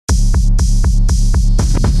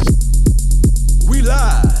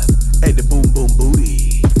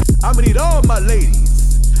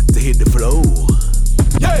hit the floor.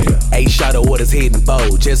 Yeah. 8 shot of what is hitting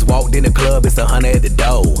for. Just walked in the club, it's 100 at the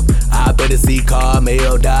door. I better see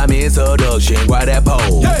Carmel, diamond seduction, grab that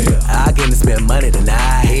pole. Yeah. I can spend money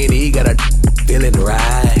tonight. Henny got a feeling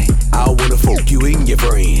right. I wanna fuck you and your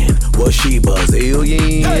friend. What she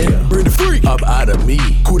Brazilian? Yeah. Bring the freak up out of me.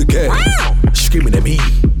 Cool the cat, screaming at me.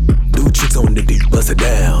 Do tricks on the deep, bust it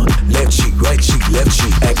down. Left cheek, right cheek, left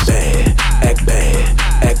cheek. Act bad, act bad,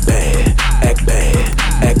 act bad, act bad,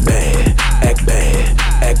 act bad, act bad,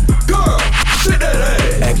 act. Girl, shit that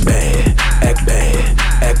ass. Act bad, act bad,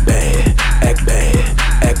 act bad, act bad,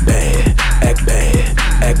 act bad, act bad,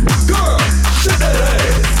 act. Girl, shit that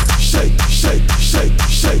ass. Shake, shake, shake,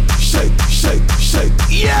 shake, shake, shake, shake.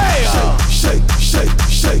 Yeah. Shake, shake,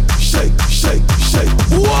 shake, shake, shake, shake.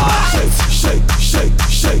 What? Shake, shake, shake,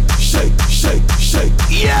 shake, shake, shake.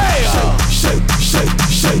 Yeah. Shake, shake,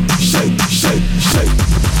 shake, shake, shake, shake.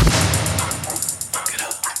 Fuck it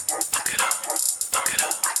up, fuck it up, fuck it up, fuck it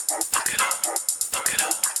up, fuck it up, fuck it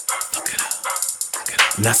up, fuck it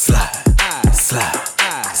up. Now slide, slide,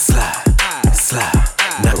 slide, slide.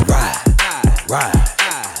 Now ride, ride,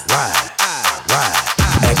 ride, ride.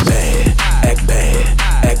 Act bad, act bad,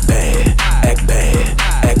 act bad, act bad,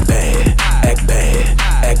 act bad, act bad,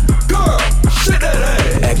 act. Girl, shit that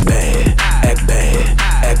ass. Act bad, act bad,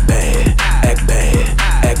 act bad, act bad,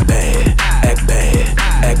 act bad, act bad,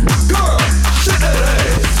 act. Girl, shit that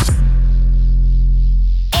ass.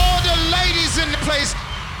 All the ladies in the place,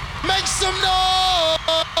 make some noise.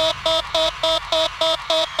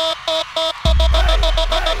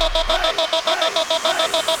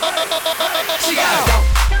 She got a dope,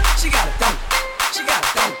 she got a dope, she got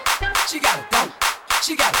a dope, she got a dope,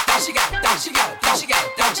 she got a dope, she got a dope, she got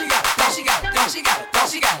a dope, she got a dope, she got a dope, she got a dope,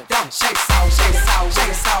 she got a dope, she got a dope. Shake it out, shake it out, shake it out, shake it out, shake it out, shake it out,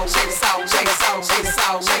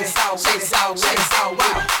 shake it out, shake it out, shake it out, wow, shake it out, wow, wow,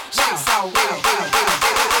 wow.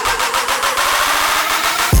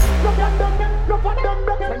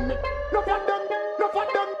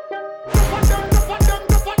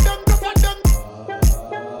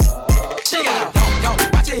 She got a dope,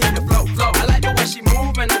 dope, watch it hit the flow, flow. I like the way she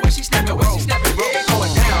move and the way she snap it, way she snap it, roll it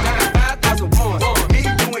going down. I got 5,001, me,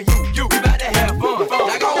 you and you about to have fun.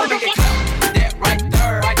 Now go and make it clap, that right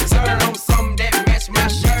there. Turn on something that match my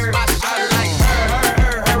shirt. I like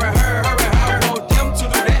her. I want them to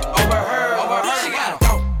do that over her. She got a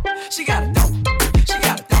dope, she got a dope, she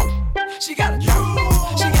got a dope, she got a dope,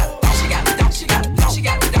 she got a dope, she got a dope, she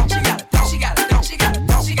got a dope, she got a dope, she got a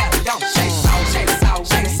dope, she got a dope, she got a dope, she got a dope. Shake it out, shake it out,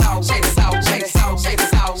 shake it out, shake it out, shake it out, shake it out, shake it out, shake it out, shake it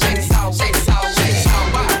out,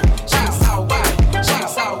 wow, shake it out, wow, shake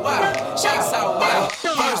it out, wow, shake it out, wow.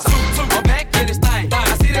 First two, I'm back in this thing. I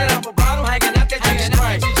see that I'm a bottom hanging out that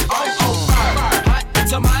G-string. On fire, hot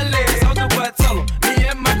to my legs. I'm the butt tell 'em. Me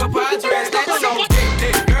and my compadres, that's on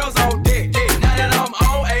dick, girls on dick. Now that I'm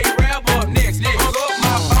on a rev up next, hung up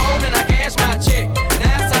my phone and I cash my check.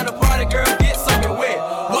 Now it's time to party, girl, get something wet.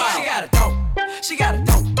 Wow, she got a dope, she got a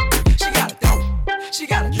dope, she got a dope, she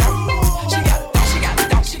got a dope, she got a dope, she got a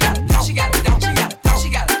dope, she got a dope, she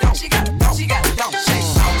got a dope, she got a dope, she got a dope, she got a dope, she got a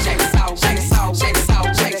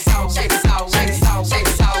dope. Shake it out, shake it out, shake it out, shake it out, shake it out, shake it out, shake it out, shake it out, shake it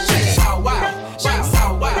out, wow, shake it out,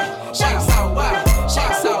 wow, shake it out, wow, shake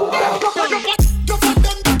it out, wow.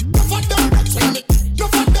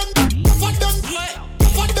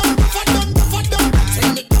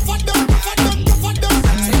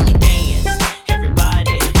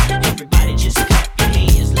 Everybody just clap your hands.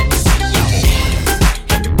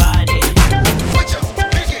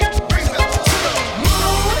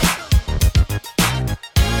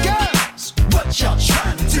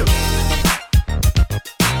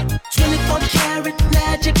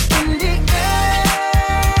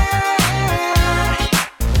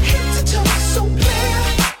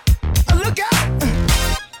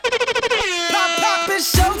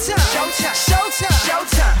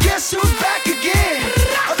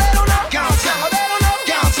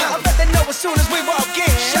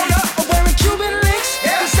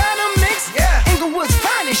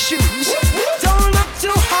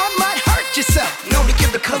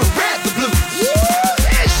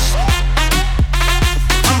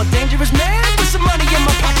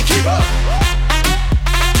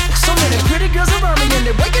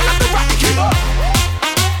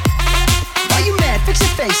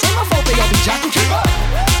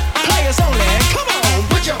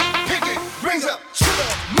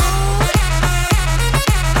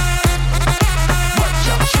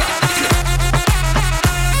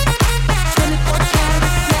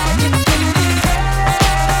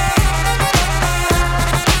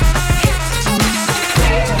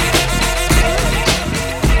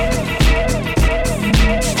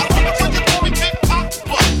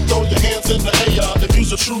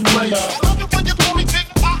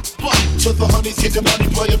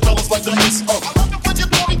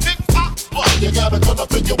 You gotta cut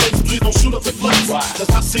up in your waist, please don't shoot up the place. Cause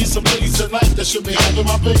I see some ladies tonight that should be having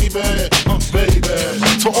my baby, baby.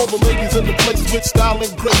 To all the ladies in the place with style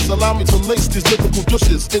and grace, allow me to lace these lyrical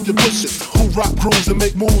douches in your bushes. Who rock grooves and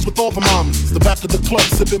make moves with all the mommies. The back of the club,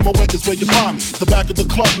 sipping my wet is where you find me. The back of the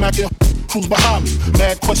club, macking cruise behind me.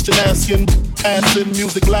 Mad question asking, passing,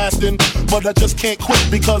 music lasting. But I just can't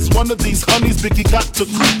quit because one of these honeys Biggie got to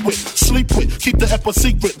creep with, sleep with, keep the ep a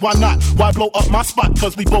secret. Why not? Why blow up my spot?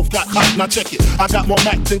 Cause we both got hot. Now check it. I got more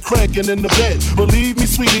Mac than Craig and in the bed. Believe me,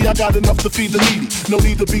 sweetie, I got enough to feed the needy. No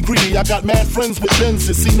need to be greedy. I got mad friends with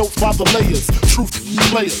Benzes. See notes by the layers. Truth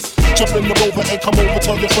players. Jump in the Rover and come over.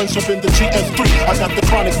 Tell your friends jump in the GS3. I got the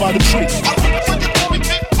chronic by the tree.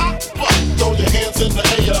 Throw your hands in the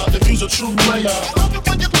air if you's a true player.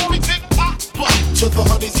 To the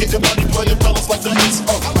honeys, getting money, playing fellas like the Ace.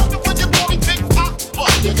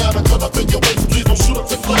 You gotta cut up in your waist, please don't shoot up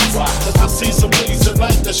the place. Cause I see some ladies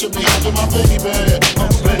tonight that should be having my baby, baby.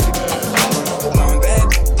 My bad,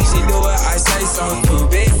 she do what I say so. Two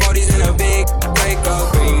big 40s in a big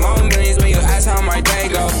Draco. 3 more millions when you ask how my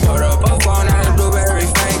day go. Put up a phone out of blueberry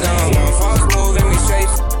fango. One false move and we straight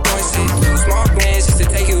one shit. 2 small plans just to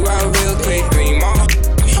take you out real quick. 3 more,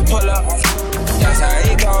 pull up, that's how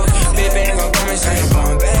it goes. Big bang gon' come and straight.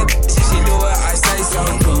 My bad, she do what I say so.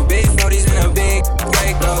 2 big 40s in a big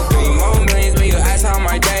Draco. 3 more millions when you ask how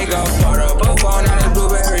my day go. Put up a phone out of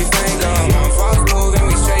blueberry fango. One false move and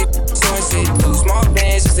we straight one shit. 2 small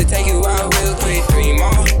plans just to take you out real quick. 3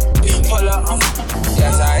 more, pull up,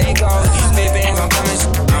 that's how it goes. Big bang gon' come and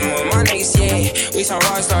I'm with my niggas, yeah. We some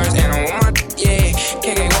rock stars and I'm with my yeah.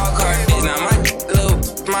 Can't get walk hard, it's not my little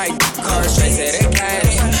my car straight to the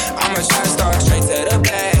cash. I'm a shot star straight to the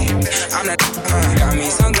bag. I'm the got me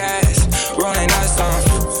some gas, rolling out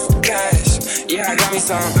some cash. Yeah, I got me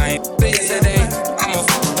some. I ain't big today. I'm a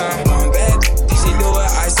my bad. She do what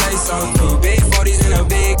I say so. 2 big 40s in a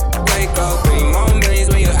big Draco. 3 more millions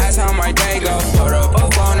when you ask how my day go. Put up a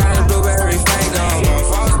phone out of blueberry fango. One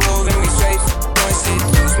false move and we straight one shit. 2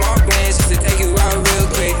 small plans just to take you out real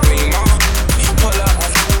quick. 3 more, pull up,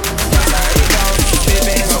 that's how it goes. Big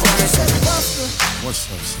bands on my What's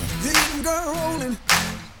up, son? Hear them girl rolling,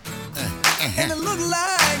 and it look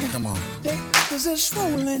like Come on. they is just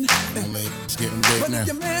swollen. Let's get them big But now. if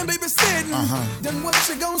your man baby sitting, then what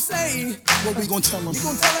you gon' say? What we gonna tell them? You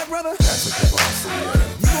gon' tell that brother? That's a good boss, yeah.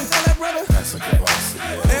 You gon' tell that brother? That's a good boss,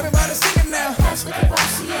 yeah. Everybody singing now. That's a good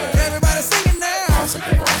boss, yeah. Everybody singing now. That's a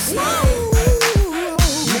good boss, yeah. Woo.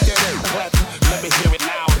 Make that ass clap, let me hear it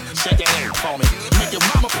loud. Shake that ass for me. Make your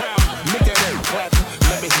mama proud. Make that ass clap,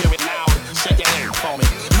 let me hear it loud. Shake that ass for me.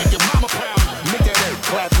 Make your mama proud. Make that ass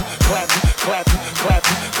clap, clap, clap, clap,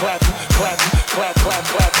 clap, clap, clap, clap, clap,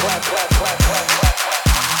 clap, clap, clap, clap.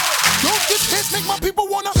 Don't this hit make my people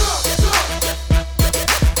wanna.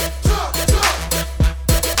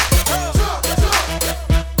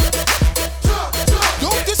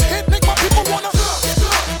 Don't this hit make my people wanna. Don't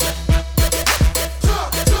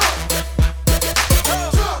this hit make my people wanna.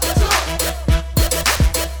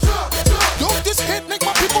 Don't this hit make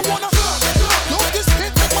my people wanna. Don't this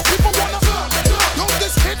hit make my people wanna. Don't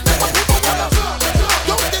this hit make my people wanna.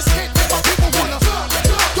 Don't this hit make my people wanna.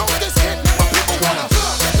 Don't this hit make my people wanna.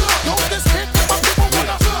 Don't this hit make my people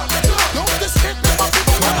wanna.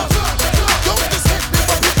 Don't this hit make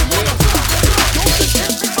my people wanna. Don't this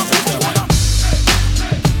hit make my people wanna.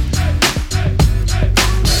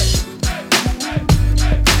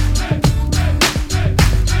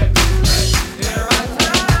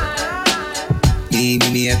 Meet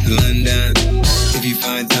me at the London. If you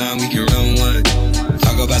find time, we can run one.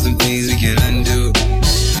 Talk about some things we can undo.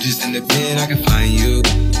 Just in the pen, I can find you.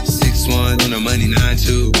 6'1" on the money,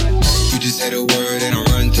 9'2". You just say the word and I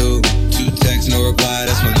run through. 2 texts, no reply,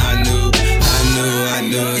 that's when I knew.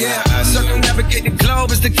 Yeah, circumnavigate the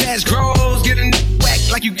globe as the cash grows. Get a whack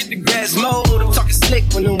like you get the grass mowed. I'm talking slick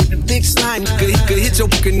when I'm with the big slime. He could hit your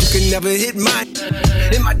book and you could never hit mine.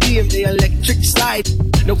 In my DM, they electric slide.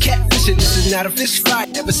 No catfishing, this is not a fish fry.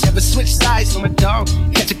 Never switch sides on my dog.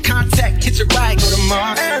 Catch a contact, hit your ride, go to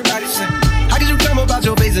Mars. Everybody say, how could you come about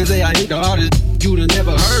your face and say I hate the hardest you'd have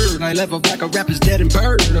never heard? I left off like a rapper's dead and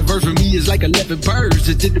bird. A verse for me is like 11 birds.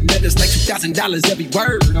 It did the matters like $2,000 every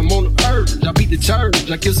word. I'm on the urge, I beat the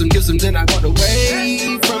church. I kiss them, then I walk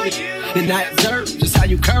away from it. And I observe just how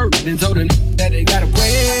you curved and told them that they gotta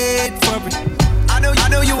wait for it. I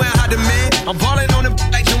know you ain't hot demand. I'm balling on them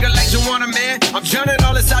like you want a man. I'm drowning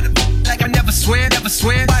all inside the like I never swear.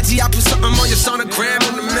 YG, I put something on your sonogram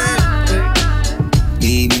on the man.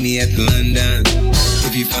 Meet me at the London.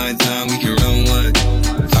 If you find time, we can run one.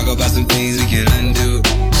 Talk about some things we can undo.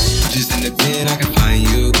 Just in the pen, I can find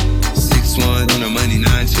you. 6'1" on the money,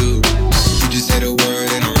 9'2". You just just say the word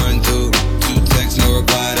and I run through. 2 texts, no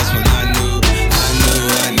reply, that's when I knew.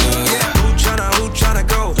 Yeah, who tryna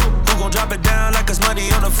go? Who gon' drop it down like it's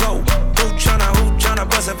money on the floor? Who tryna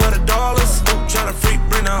bust it for the dollars? Who tryna freak,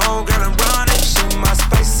 bring the whole girl and run it? She my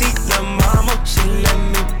spicy little mama. She let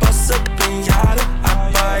me bust up in yada.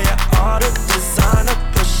 I buy her all the designer,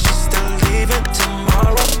 but she still leaving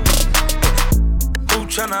tomorrow. Who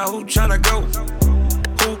tryna go?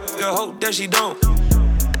 Who your hope that she don't?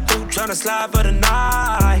 Who tryna slide for the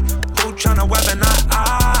night? Who tryna weaponize?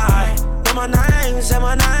 Say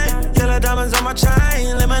my name. Yellow diamonds on my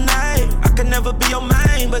chain, lemonade. I could never be your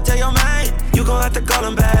main, but tell your main you gon' have to call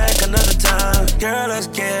him back another time. Girl, let's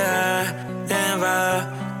get high and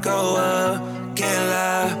vibe, go up, get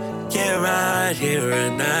loud, get right here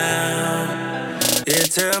and now. Yeah,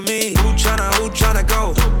 tell me who tryna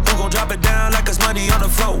go? Who gon' drop it down like it's money on the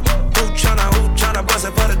floor? Who tryna bust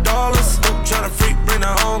it for the dollars? Who tryna freak, bring the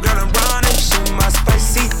whole girl and run it? She my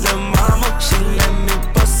spicy little mama. She let me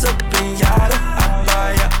bust up in yada. I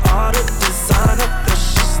buy her all the designer, but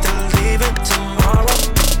she still leaving tomorrow.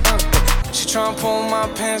 She tryna pull my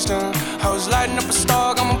pants down. I was lighting up a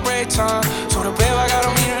star, got my break time. Told her, babe, I gotta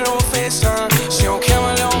meet her over FaceTime. She don't care,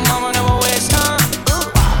 my little mama never waste time.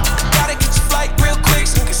 Gotta get your flight real quick,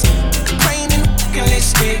 so you can see the crane in the fucking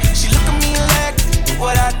lipstick. She look at me like,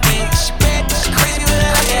 what I think. She bad, she crazy, but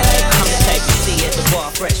I get like I'm the type you see at the bar,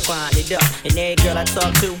 fresh, find it up. And every girl I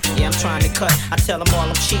talk to, yeah, I'm trying to cut. I tell them all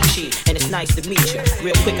I'm cheat, and it's nice to meet you.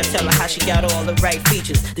 Real quick, I tell her how she got all the right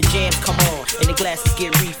features. The jams come on, and the glasses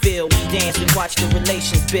get refilled. We dance and watch the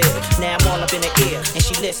relations build. Now I'm all up in her ear, and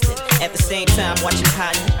she listening. At the same time, watching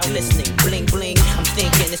how I'm listening. Bling, bling, I'm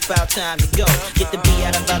thinking it's about time to go. Get the B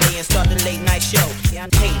out of LA and start the late night show. Yeah,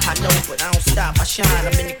 I hate, I know, but I don't stop, I shine.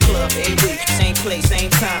 I'm in the club every week, same place, same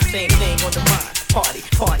time, same thing on the mind. Party,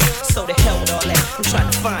 so the hell with all that. I'm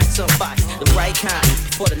trying to find somebody, the right kind,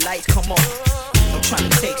 before the lights come on. I'm trying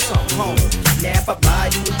to take something home. Now if I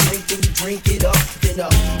buy you a drink, then you drink it up. Then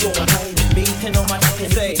you going home with me. And on my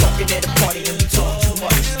and say, talking at a party and we talk too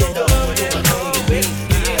much. Then you going home with me.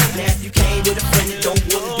 Yeah. Now if you came with a friend and don't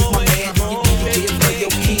wanna be my man, then you need to give her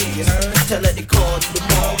your keys. Tell her to call you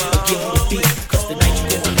tomorrow or give you a beat. Cause tonight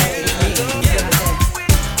you going home with me.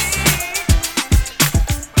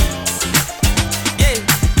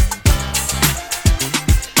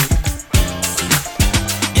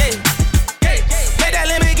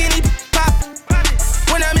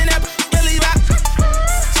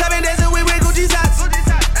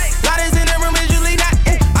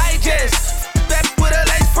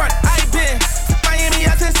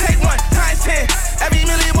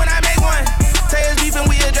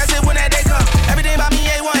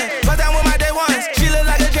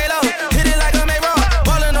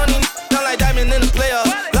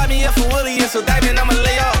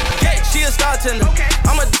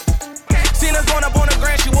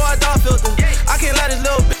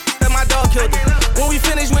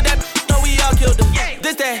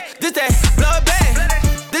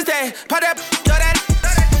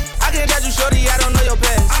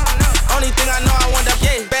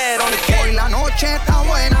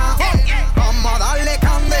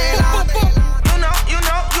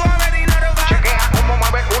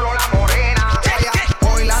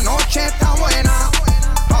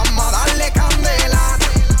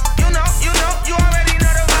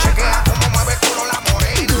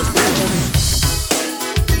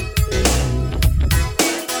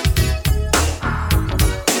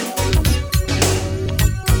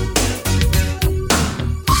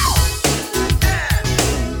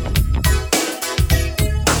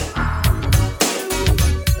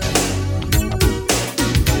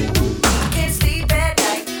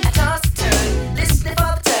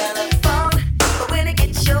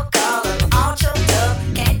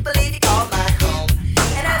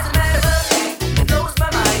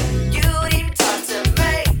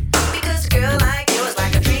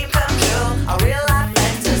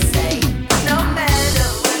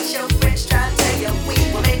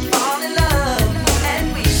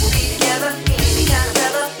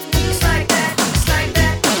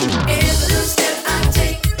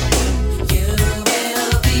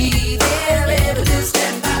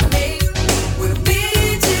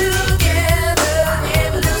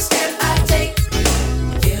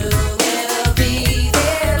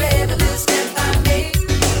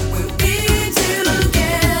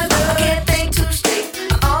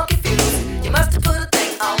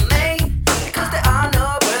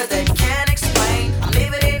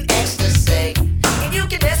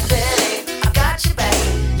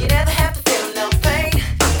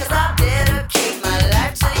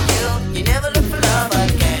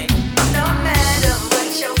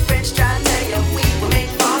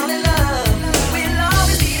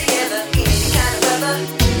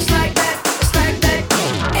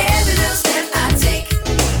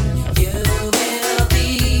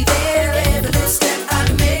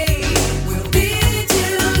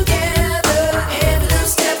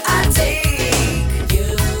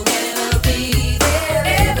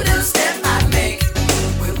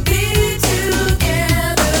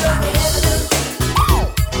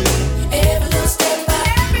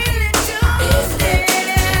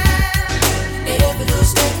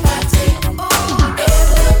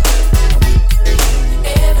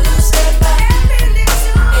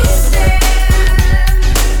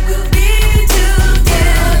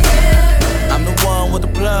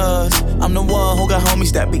 got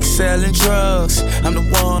homies that be selling drugs. I'm the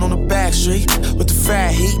one on the back street with the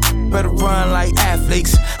fat heat. Better run like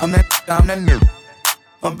athletes. I'm that nigga.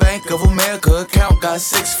 My Bank of America account got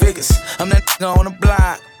 6 figures. I'm that nigga on the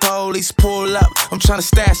block. Police pull up. I'm tryna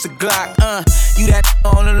stash the Glock. You that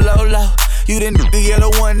nigga on the low. You that nigga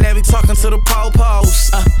yellow one that be talking to the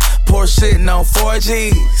po-pos. Poor shitting on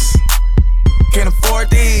 4Gs. Can't afford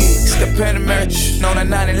these. The Panamerican on a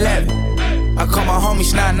 911. I call my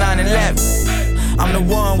homies 9911. I'm the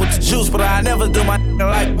one with the juice, but I never do my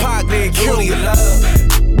like Pac did. Kill your love.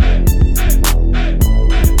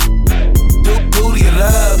 Do your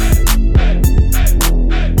love.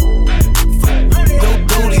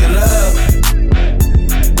 Do your love.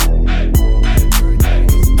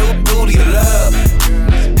 Do your love.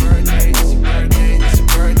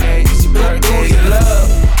 Do your love.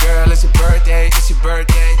 Girl, it's your birthday, it's your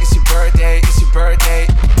birthday, it's your birthday, it's your birthday.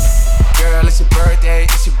 Girl, it's your birthday,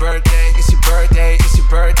 it's your birthday, it's your birthday, it's your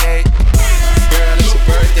birthday. Girl, it's your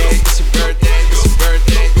birthday, it's your birthday, it's your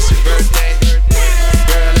birthday, it's your birthday.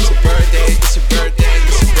 Girl, it's your birthday, it's your birthday,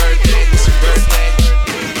 it's your birthday, it's your birthday.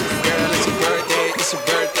 Girl, it's your birthday, it's your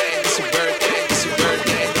birthday, it's your birthday, it's your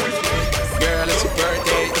birthday. Girl, it's your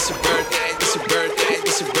birthday, it's your birthday, it's your birthday,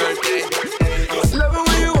 it's your birthday. Love it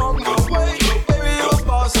when you walk my way, baby, you're a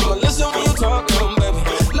boss. I'ma listen when you talk, baby.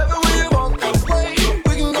 Love it when you walk that way,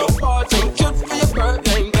 we can go far, take a trip for your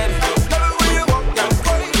birthday, baby. Love it when you walk that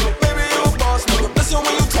way, baby, you're a boss. I'ma listen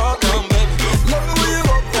when you talk, baby. Love it when you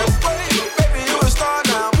walk that way, baby, you're a star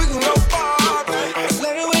now, we can go far, baby.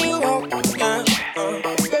 Love it when you walk, yeah,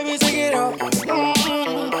 baby, take it off. We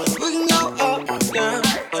can go up, yeah,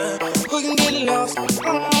 we can get lost.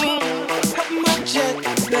 Pop my jet,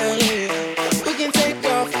 baby. We can take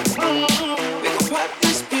off. We can pop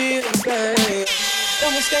this beer, baby.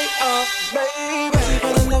 Then we stay up, baby. She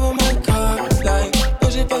fell in love with my car, like. Oh,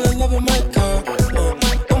 she fell in love with my car.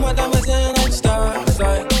 Oh, my diamonds in like stars,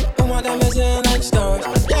 like. Oh, my diamonds in like stars.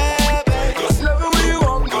 Yeah, baby. Love it when you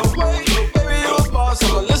walk my way, baby. You a boss.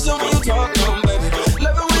 I'ma listen when you talk, baby.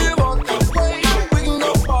 Love it when you walk that way. We can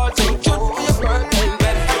go far, take a trip for your birthday,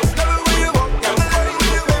 baby. Love it when you walk that way,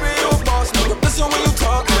 baby. You a boss. I'ma listen when you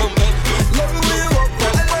talk, baby. Love it when you walk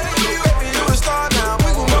that way, baby. You a star now. We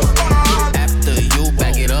can go far. After you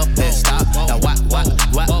back it up and stop. Now why,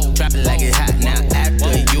 drop it like it's hot. Now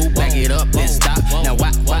after you back it up and stop. Now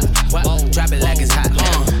why, drop it like it's hot.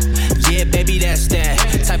 Yeah, baby, that's that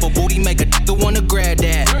type of booty make a nigga wanna grab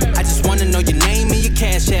that. I just wanna know your name and your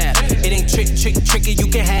cash app. It ain't tricky, you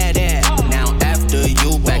can have that. Now after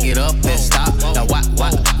you back it up and stop. Now why,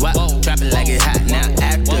 drop it like it's hot. Now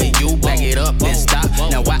after you back it up and stop.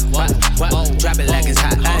 Now why, drop it like it's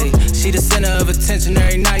hot. Ay, she the center of attention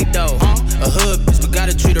every night though. A hood bitch, but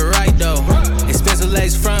gotta treat her right though. Expensive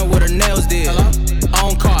lace front with her nails did.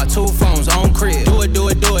 Own car, 2 phones, own crib. Do it, y'all. Do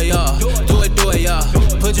it, y'all.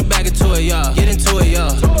 Put your back into it, y'all. Get into it,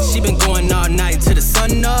 y'all. She been going all night till the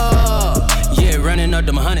sun up. Yeah, running up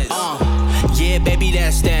them hundreds. Yeah, baby,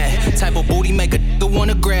 that's that type of booty make a nigga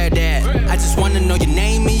wanna grab that. I just wanna know your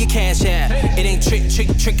name and your cash app. It ain't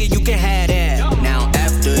tricky, you can have that. Now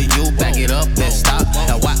after you back it up and stop.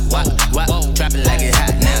 Now why, drop it like it's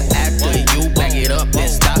hot. Now after you back it up and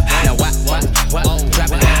stop. Now why,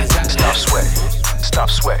 drop it like it's hot. Stop sweating. Stop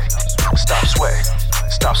sweating.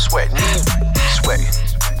 Sweaty.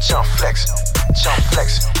 Jump flex. Sweaty.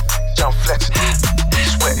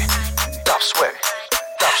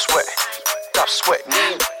 Stop sweating.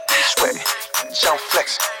 Sweaty. Jump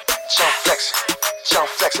flexing.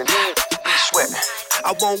 Sweating.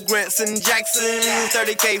 I want Grants and Jackson,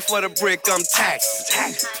 30K for the brick, I'm taxed.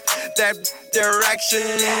 That direction,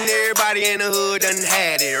 everybody in the hood done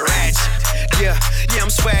had it ratchet. Yeah, I'm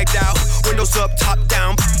swagged out. Windows up, top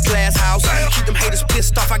down, glass house. Keep them haters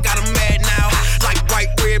pissed off, I got them mad now. Like bright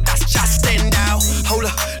red, that's just stand out. Hold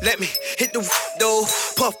up, let me hit the door.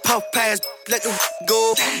 Puff, pass, let the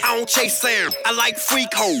go. I don't chase air, I like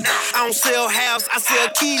freak hoes. I don't sell halves, I sell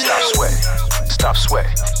kilos. Stop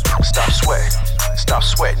sweating.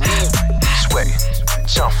 Sweaty.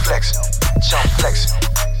 Jump flexing.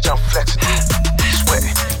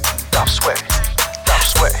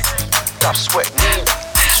 Sweaty. Stop sweating.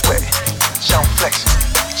 Sweaty. Jump flexing.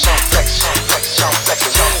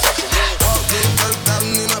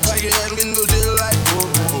 $50,000 in my pocket, had been no deal like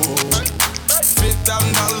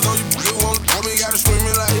 $50,000 on you want me, gotta scream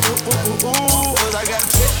it like cause I got a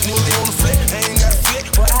check, nigga on the flip, I ain't got a flip,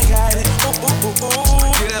 but I got it.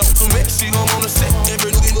 Get out some mix, she gon' on the set,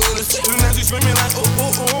 every nigga on the set, now she screaming like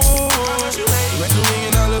Make $1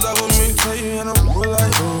 million off of me, tell you, and I'm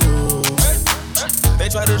like They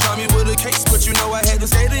tried to draw me with a case, but you know I had to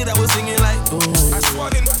say that I was singing like I swear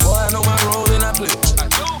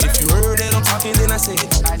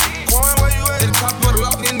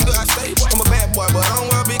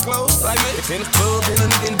In the club, and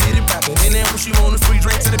a nigga and get it poppin'. And then when she want a free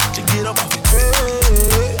drink to the bitch and get up off it.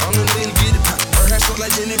 Hey, I'm the nigga get it poppin'. Her hair short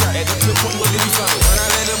like Jenny Rock. At the clip point, what did he find? When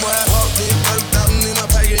I let the boy walk in, 30,000 in my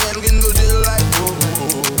pocket, and I'm getting good deal like whoa.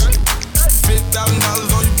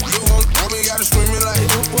 $50,000 on you want me, gotta scream it like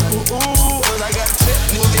ooh. Cause I got a check,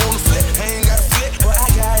 nigga on the flip. I ain't got a flip, but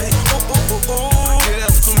I got it. Get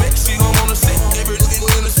up to me, she gon' wanna sit. Every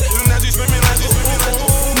nigga in the set, now she screaming like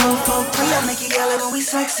ooh. 1, 4, 3, I make it yellow when we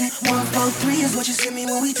sexin'. 1, 4, 3 is what you send me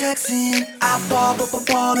when we textin'. I ball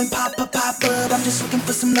and pop up. I'm just looking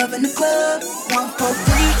for some love in the club. 1, 4,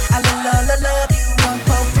 3, I love you. 1,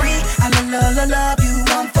 4, 3, I love you.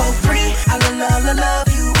 1, 4, 3, I love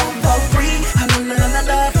you. 1, 4, 3, I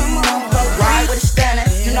love you. 1, 4, 3. Ride with a stunner,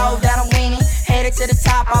 you know that I'm winning. Headed to the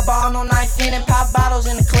top, I ball no knife in and pop bottles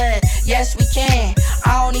in the club. Yes, we can.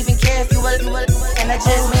 I don't even care if you will. And that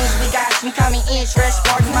just means we got some common interest.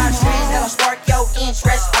 Spark my trends, and I'll spark your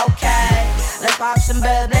interest. Okay, let's pop some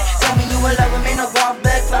bubbly. Tell me you will love with me, no go off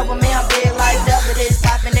blood club with me. I'm big like double this,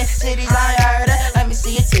 poppin' in cities I heard of. Let me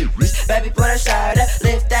see your titties, baby, put a shirt up.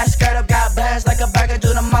 Lift that skirt up, got buns like a burger.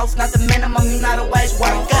 Do the most, not the minimum, you not a waste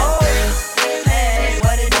worker. Hey,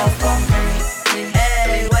 what it do for free?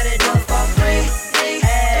 Hey, what it do for free?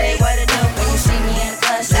 Hey, what it do when you see me in the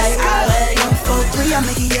club? Say I love you. 1, 4, 3, I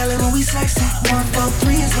make it yellow when we sexin'. 1, 4,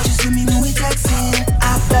 3 is what you send me when we textin'.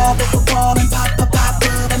 I ball and pop up.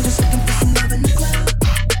 I'm just looking for some love in the club.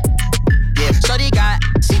 Yeah,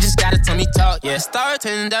 she just got a tummy talk. Yeah, star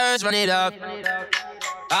tenders, run it up.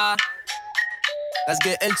 Let's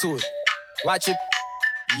get into it. Watch it.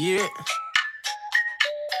 Yeah.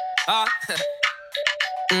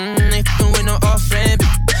 They fucking with no off friend.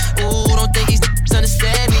 Ooh, don't think these niggas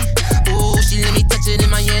understand me. Ooh, she let me touch it in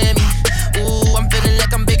Miami. Ooh, I'm feeling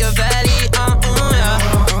like I'm Bigger Valley.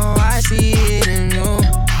 Yeah. I see it in you.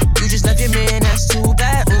 You just left your man, that's too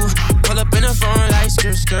bad. Ooh, pull up in a phone like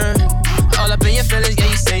skirt. All up in your feelings, yeah,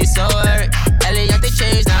 you say you so hurt. LA like they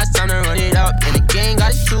changed, now it's time to run it up. And the gang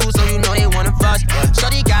got it too, so you know they wanna fuss. Yeah.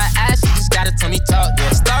 Shorty got ass, she just got a tummy talk.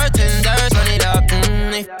 Yeah, star tenders, run it up.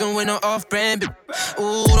 They fucking with no off-brand.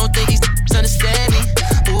 Ooh, don't think these niggas understand me.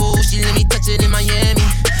 Ooh, she let me touch it in Miami.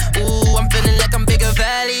 Ooh, I'm feeling like I'm Bigger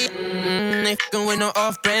Valley. They fucking with no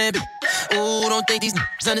off-brand. Ooh, don't think these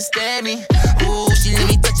niggas understand me. Ooh, she let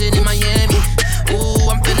me touch it in Miami. Ooh,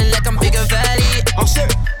 I'm feeling like I'm Bigger Valley. I'm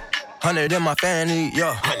serious. 100 in my family,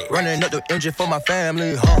 yeah. Running up the engine for my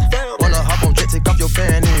family, huh? Wanna hop on jet, take off your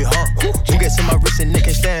fanny, huh? Who gets in my wrist and they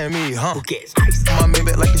can't stand me, huh? My main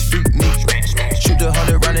bet like it's street meat. Shoot the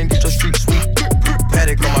 100 round and get your street sweet.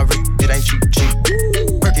 Paddock on my wrist, it ain't cheap.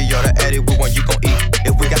 Perky, y'all the addict, with one you gon' eat.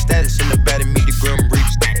 If we got status in the bed and meet the grim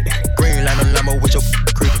reaps. Green line on Lambo with your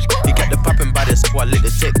creepers. He got the poppin' by this, so I let the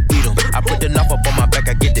tech beat him. I put the knife up on my back,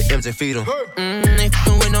 I get the M's and feed him. They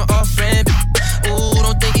fucking with no off-brand. Ooh,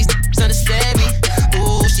 don't think these niggas understand me.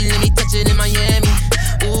 Ooh, she let me touch it in Miami.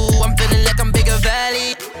 Ooh, I'm feeling like I'm Bigger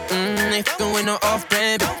Valley. They fucking with no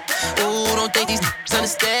off-brand. Ooh, don't think these niggas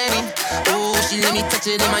understand me. Ooh, she let me touch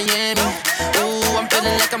it in Miami. Ooh, I'm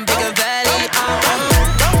feeling like I'm Bigger Valley.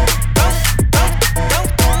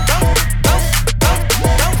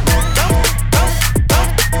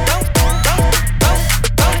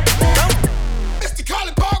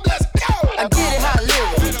 I get it how I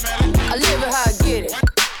live it. I live it how I get it.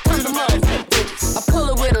 Come to motherfucking bitches. I pull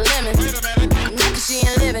it with a lemon. Not that she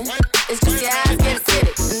ain't living. It's just your eyes get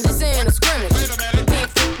acidic. And this ain't a scrimmage.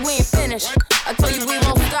 We ain't finished. I tell you we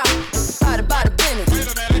won't stop. By the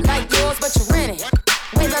business. Like yours, but you rent it.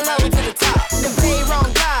 Way the low to the top. The pay wrong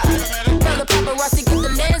guy. Tell the paparazzi get the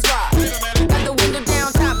lens right. Got the window down,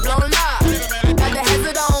 top blown live. Got the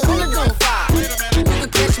hazard on when the doom fire. You can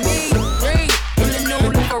catch me, breathe in the new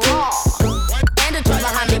look raw. And the truck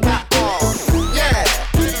behind me got on. Yeah,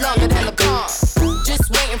 longer than the car. Just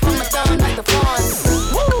waiting for my thumb like the fawns.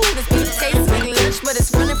 Woo, this beat tastes like lunch, but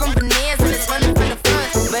it's running from bananas and it's running from the front.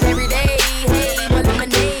 But every day, hey, my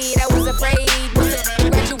lemonade, I was afraid. Was it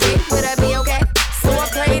graduate? Would I be okay? So I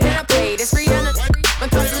prayed and I played. It's 300. My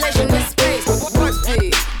constellation is space. Warp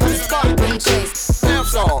speed, but it's spark and chase. Damn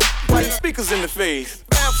song, why you speakers in the face?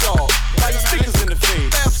 Damn song, why you speakers in the face?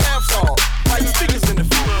 Damn song, why you speakers in the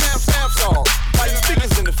face? Damn song, why you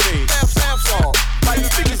speakers in the face? Damn song, why you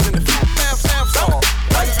speakers in the face? Damn song,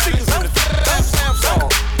 why you speakers in the face? Damn song,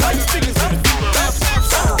 why you speakers in the face? Damn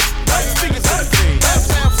song, why you speakers in the face?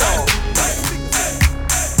 Damn song.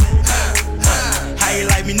 How you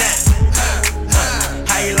like me now?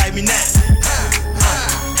 How you like me now?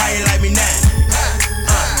 How you like me now?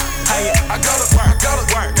 I gotta work, gotta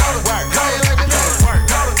work, gotta work, gotta work, gotta work,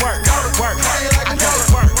 gotta work, gotta work, gotta work,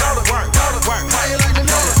 gotta work, gotta work, gotta work,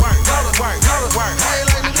 gotta work, gotta work, gotta work, gotta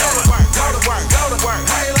work, gotta work, gotta work,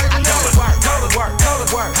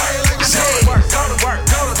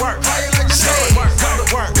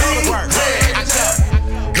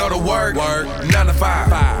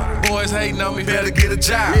 hating on me, better get a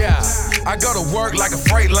job. Yeah, I go to work like a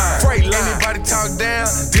freight line. Anybody talk down,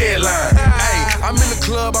 deadline. Hey, I'm in the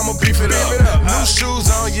club, I'ma beef it up. New shoes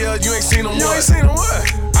on, yeah, you ain't seen them what?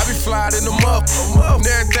 I be flying in them up. And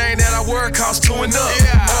everything that I wear costs 2 and up.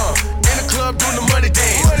 In the club doing the money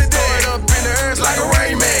dance. Throw it up in the air like a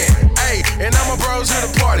Rain Man. Hey, and all my bros here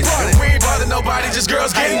to party. And we ain't bother nobody, just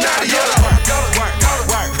girls getting out of here. Go to work, go to work, go to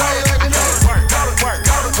work. How you like to go to work, go to work,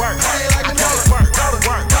 go to work. How you like to go to work, go to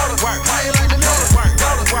work, go to work. How you like to go to work, go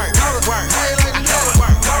to work, go to work. How you like to go to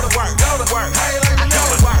work, go to work, go to work. How you like to go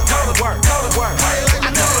to work, go to work, go to work. How you like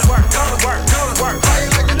to go to work, go to work, go to work. How you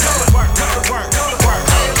like to go to work, go to work, go to work.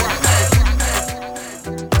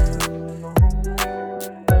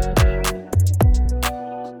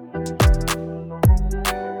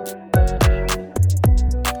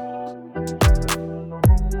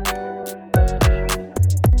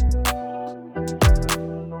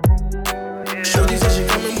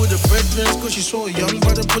 Cause she saw a young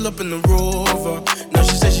brother pull up in the Rover. Now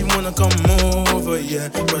she said she wanna come over, yeah.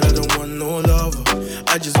 But I don't want no lover.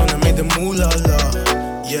 I just wanna make the moolah la,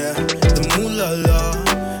 yeah. The moolah la.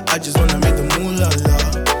 I just wanna make the moolah la.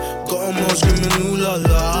 Got 'em all screaming ooh la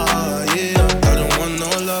la, yeah. I don't want no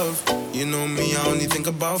love. You know me, I only think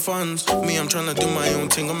about funds. Me, I'm tryna do my own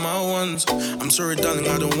thing on my ones. I'm sorry, darling,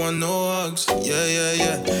 I don't want no hugs. Yeah, yeah,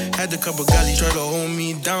 yeah. Had a couple galleys try to hold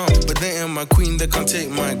me down, but they ain't my queen, they can't take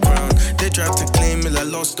my crown. They tried to claim it, I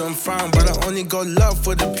lost and found, but I only got love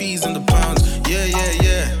for the peas and the pounds. Yeah, yeah,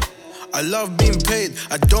 yeah. I love being paid.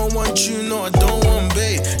 I don't want you, no, I don't want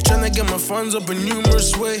bait. Tryna get my funds up in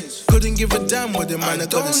numerous ways. Couldn't give a damn what the man I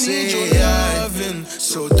gotta say. I don't need your loving,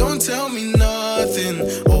 so don't tell me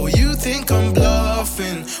nothing. Oh, you think I'm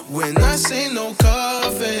bluffing when I say no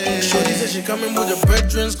coffee. Shorty said she coming with her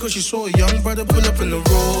brethren, cause she saw a young brother pull up in the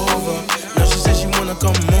Rover. Now she said she wanna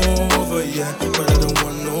come over, yeah. But I don't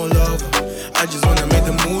want no love. I just wanna make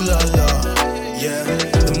the moolah la, yeah.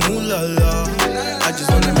 The moolah la. I just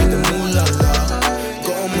wanna make the moolah la.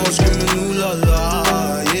 Got 'em all screaming ooh la la,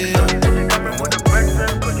 yeah. She coming with the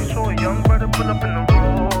breakfast, cause she saw a young brother pull up in the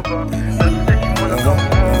Rover. Now she said she wanna come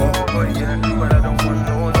over, yeah. But I don't want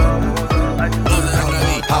no love. I just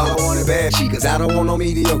I don't want a bad chick, cause I don't want no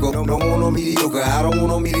mediocre. Don't want no mediocre, I don't want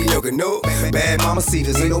no mediocre. No, bad mama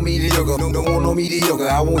cedars, ain't no mediocre. Don't want no mediocre,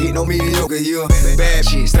 I won't hit no mediocre. You bad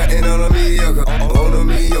chick, stuntin' on a mediocre. On a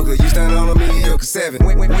mediocre, you stand on a mediocre. 7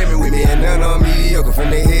 women with me and none on mediocre. From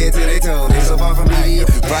their head to their toe, they so far from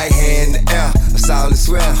mediocre. Right hand in the air, a solid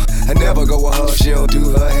swell. I never go with her, she don't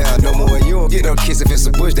do her hair no more. You don't get no kiss if it's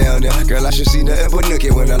a bush down there. Girl, I should see nothing but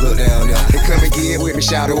nookie when I look down there. They come and get with me,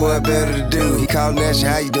 shout out what better to do. He callin' that shit,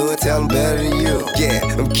 how you doing? Tell him better than you. Yeah,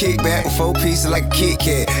 I'm kick back with 4 pieces like a Kit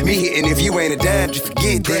Kat. Me hitting if you ain't a dime, just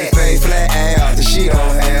forget that. Face flat ass, the she don't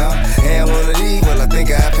have. Had one of these, well I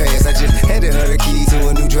think I passed. I just handed her the key to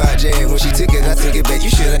a new dry jam. When she took it, I took it back. You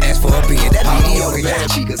should've asked for a being that mediocre. Bad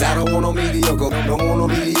chick, cause I don't want no mediocre. Don't want no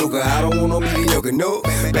mediocre, I don't want no mediocre. No,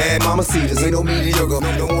 bad mama cedars, ain't no mediocre.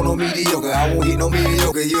 Don't want no mediocre, I won't hit no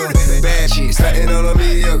mediocre. You bad shit, starting on a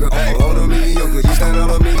mediocre. On a mediocre, you stand on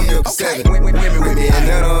a mediocre. 7 women with me and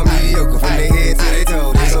none on mediocre. From their head to their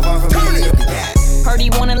toe, they so far from mediocre. Heard he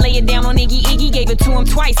wanna lay it down on Iggy, gave it to him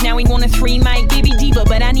twice. Now he want a 3 mic Gibby Diva,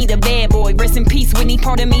 but I need a bad boy. Rest in peace, Whitney,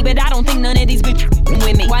 part of me, but I don't think none of these bitches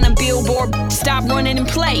with me. Why the billboard stop running in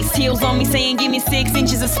place? Heels on me saying give me 6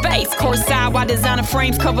 inches of space. Course side, why designer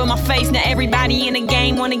frames cover my face? Now everybody in the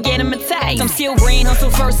game wanna get him a taste. I'm still grand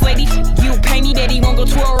hustle first lady. You pay me that he won't go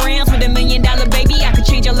 12 rounds with $1 million baby. I could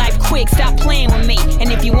change your life quick, stop playing with me.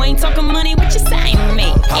 And if you ain't talking money, what you saying with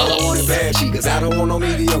me? I don't want a bad chick, cause I don't want no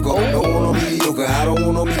mediocre. Don't want no mediocre, I don't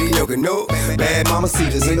want no mediocre. No, bad mama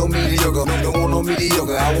cedars, ain't no mediocre. Don't want no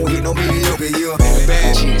mediocre, I won't hit no mediocre. You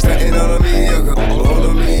bad chick, standing on a mediocre. On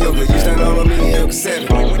a mediocre, you stand on a mediocre. 7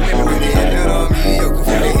 women with me and none on mediocre. From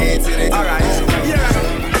their head to their toe. Alright, yeah.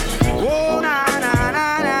 Oh na na na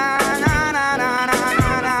na na na na na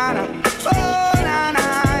na na. Oh na na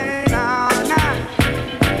na na.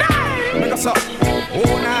 Make us up.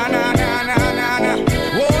 Oh na na na na na na.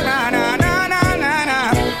 Oh na na na na na na.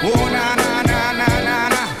 Oh na na na na na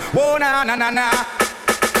na. Oh na na na na.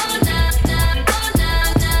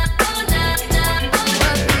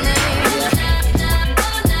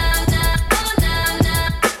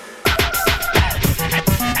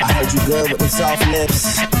 You good with them soft lips?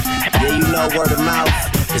 Yeah, you know word of mouth.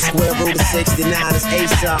 The square root of 69 is 8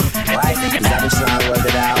 something, right? Cause I been trying to work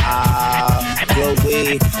it out. Good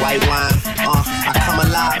weed, white wine. I come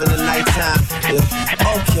alive in the nighttime. Yeah.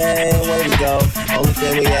 Okay, where we go? Only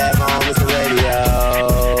thing we have on is the radio.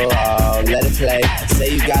 Oh, let it play. Say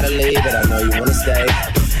you gotta leave, but I know you wanna stay.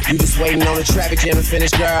 You just waiting on the traffic jam to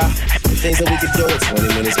finish, girl. The things that we could do in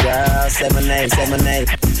 20 minutes, girl. Say my name,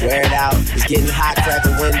 wear it out. It's getting hot, crack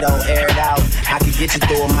the window, air it out. I could get you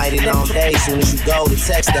through a mighty long day. Soon as you go, the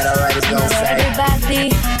text that I write is gonna say.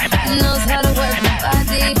 Everybody knows how to work my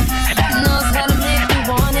body, knows how to make me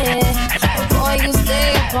want it. But boy, you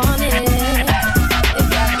stay up on it.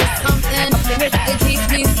 If I get something that keeps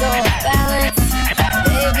me so balanced,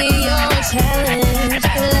 baby, you're a challenge.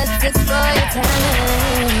 Let's explore your talent.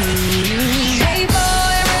 Hey boy,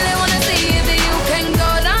 I really wanna see if you can go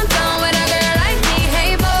downtown with a girl like me.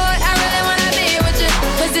 Hey boy, I really wanna be with you,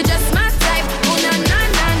 'cause you're just my type. Ooh, nah, nah,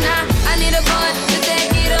 nah, nah. I need a boy to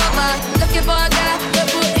take it over. Looking for a guy to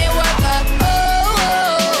put in work up. Oh,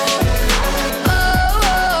 oh, oh,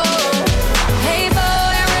 oh. Hey boy,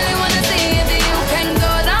 I really wanna see if you can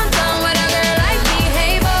go downtown with a girl like me.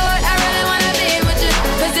 Hey boy, I really wanna be with you,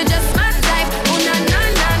 'cause you're just my type. Ooh, nah, nah,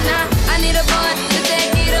 nah, nah. I need a boy to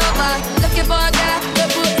take it over. Looking for a guy to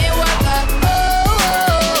put in work up. Oh,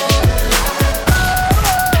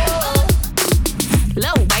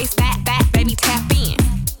 Low waist, fat, baby, tap in.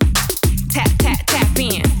 Tap, tap, tap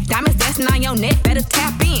in. Diamonds dancing on your neck, better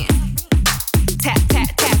tap in. Tap, tap,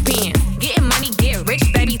 tap in. Getting money, get rich,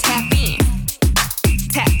 baby, tap in.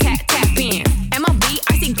 Tap, tap, tap in. MLB,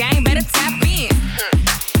 icy gang, better tap in.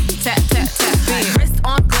 Tap, tap, tap in. Wrist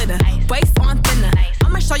on glitter, waist on thinner.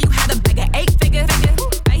 I'ma show you how to bag an 8-figure.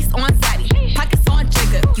 Face on zaddy, pockets on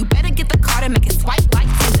jigger. You better get the card and make it swipe like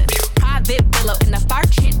Tinder. Private villa in the far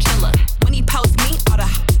chinchilla. When he posts me, all the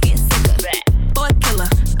get sicker. Boy killer,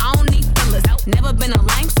 I don't need fillers. Never been a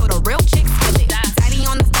lame, so the real chicks feel it. Daddy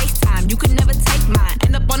on the FaceTime, you could never take mine.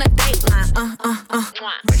 End up on a dateline,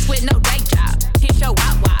 Rich with no day job, hit your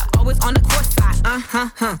wow. Always on the court side,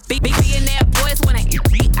 Big billionaire boys wanna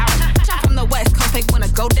eat out. Shot from the West Coast, they wanna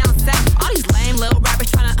go down south. All these lame little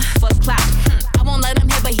rappers tryna fuck clout. I won't let him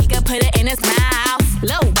hit, but he can put it in his mouth.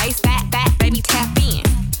 Low waist, fat, baby, tap in.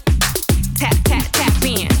 Tap, tap, tap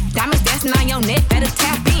in. Diamonds dancing on your neck, better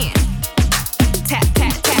tap in. Tap,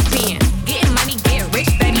 tap, tap in. Getting money, get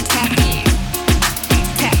rich, baby, tap in.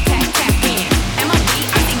 Tap, tap, tap in. MLB,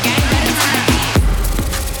 I think gang, better tap in.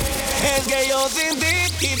 Es que yo sin ti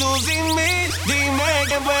y tú sin mí. Dime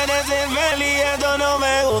que puedes ser feliz. Esto no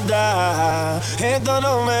me gusta. Esto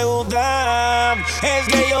no me gusta. Es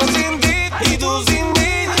que yo sin ti y tú sin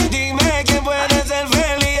mí. Dime que puedes ser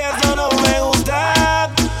feliz. Esto no me gusta.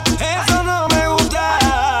 Eso no me gusta.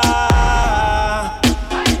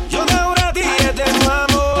 Yo te juro a ti eterno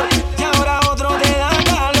amor, y ahora otro te da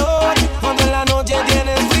calor. Cuando en la noche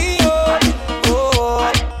tienes frío,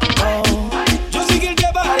 yo sé que él te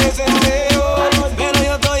parece peor, pero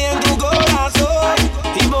yo estoy en tu corazón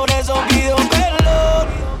y por eso pido perdón.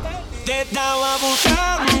 Te estaba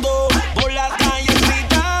buscando por las calles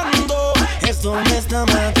gritando, esto me está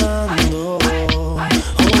matando.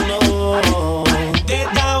 Oh no. Te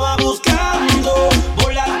estaba buscando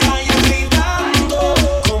por las calles gritando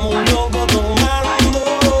como un loco tomando.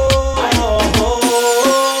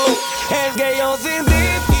 Es que yo sin ti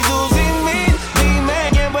y tú sin mí. Dime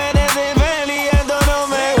que puedes ser feliz. Esto no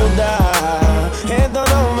me gusta. Esto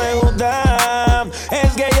no me gusta.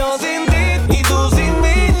 Es que yo sin ti y tú sin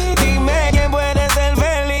mí. Dime que puedes ser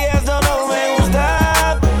feliz. Esto no me gusta.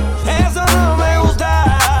 Eso no me gusta.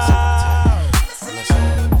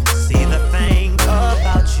 See, the thing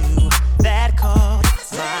about you that caught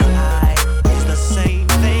my eye is the same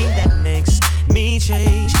thing that makes me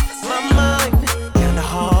change my mind. Kinda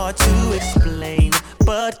hard to explain,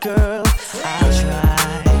 but girl, I'll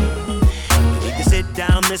try. We need to sit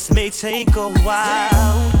down, this may take a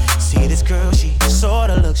while. See this girl, she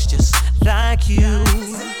sorta looks just like you.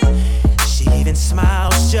 She even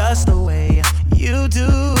smiles just the way you do.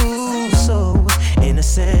 So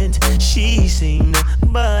innocent she seemed,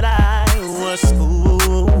 but I was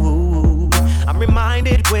fooled. I'm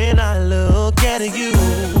reminded when I look at you,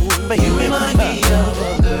 but you remind me of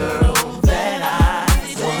a girl that I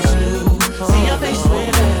once knew. See your face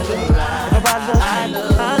whenever I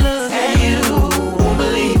look at you. Won't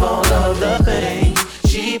believe all of the things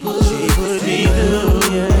she put me through.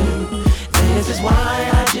 Yeah. This is why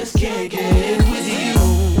I just can't get with you.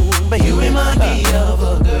 But you remind me of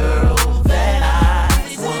a girl that I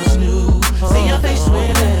once knew. See your face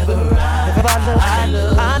whenever I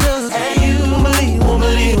look at you.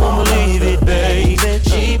 Won't believe it, baby.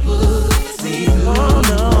 She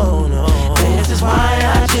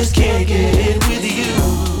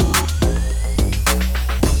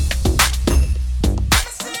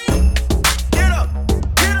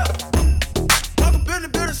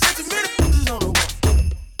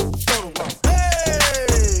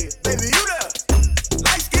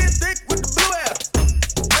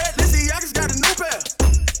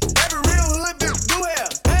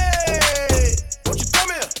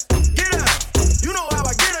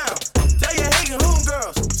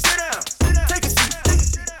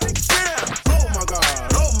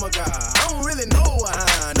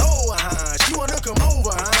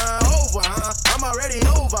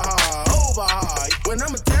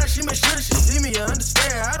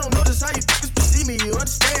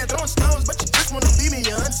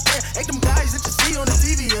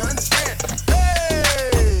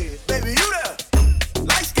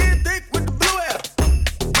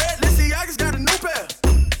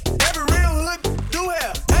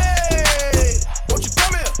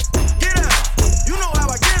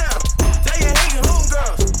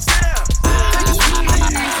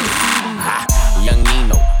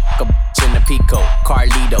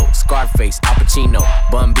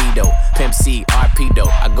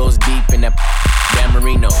deep in that damn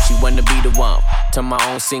Marino. She wanna be the one to my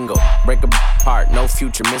own single. Break a heart, no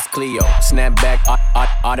future, Miss Cleo. Snap back,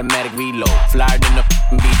 automatic reload. Flyer than the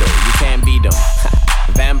Beetle, you can't beat them.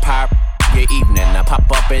 Vampire, your evening. I pop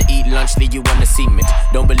up and eat lunch, leave you on the cement.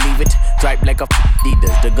 Don't believe it? Dripe like a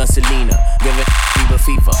Adidas, the gun Selena. Give it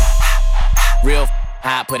fever. Real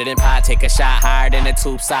hot, put it in pot, take a shot higher than the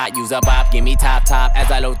tube side. Use a bop, give me top as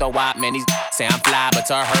I load the wop. Man, these say I'm fly, but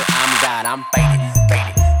to her, I'm God. I'm faded.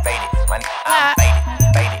 Man, I'm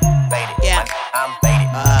faded. Yeah. Man, I'm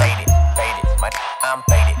faded. Man, I'm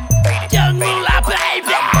faded. Young Moolah, baby.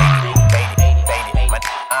 Man,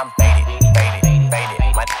 I'm faded.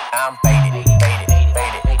 Man, I'm faded.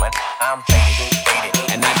 Man, I'm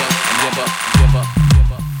faded. And I don't give up.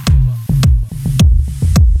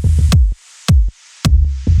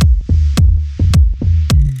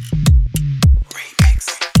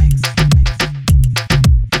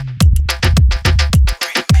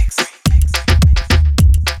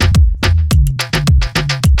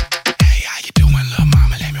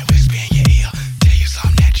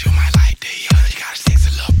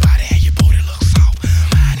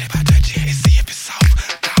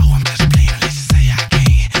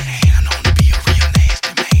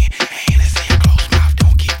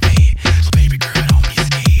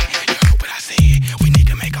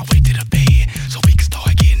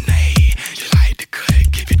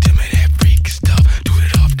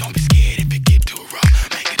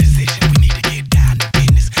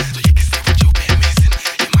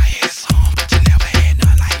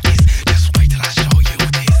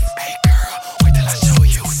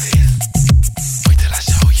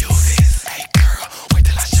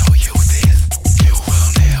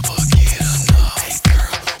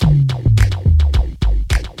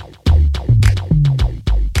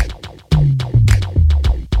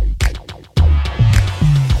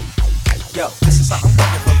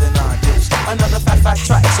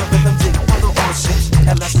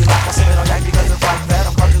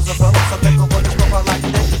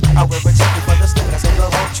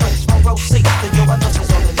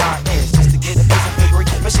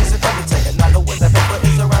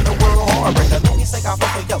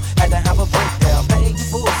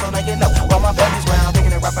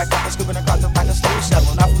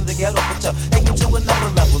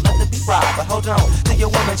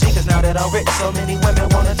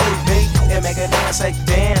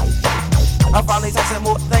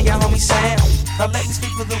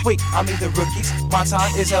 I'm either rookies, my time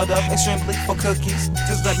is held up extremely for cookies.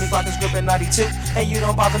 Just let me rock this grip in 92. And you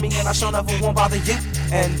don't bother me and I sure enough won't bother you.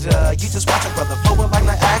 And you just watch a brother flowing like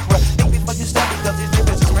Niagara. Think before you step because these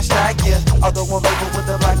niggas just my stag, yeah. Although one label with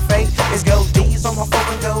the black fade is gold D's on my phone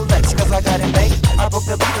and gold Lex, cause I got it made. I broke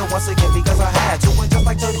the leader once again because I had to. And just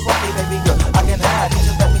like 30 Rocky, baby girl, I can hide. You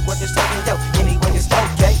just let me work this talking, yo. Anyway, it's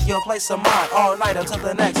okay. You'll play some mine all night until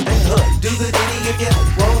the next day. Look, do the ditty if you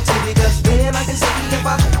want to, because then I can see if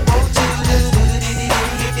I want to. Just do the ditty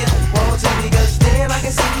if you want to, because then I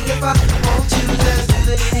can see if I want to. Just do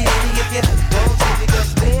the ditty if you want to,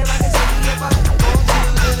 because then I can see if I want to.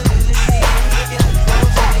 Do the ditty if you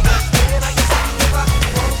want to, because then I can see if I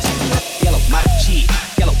want to. Yellow Model G,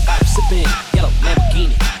 yellow bottom sipping, yellow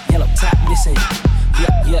Lamborghini, yellow top missing.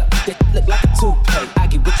 Yeah, that look like a toupee. I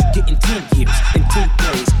get what you get in 10 years, in 2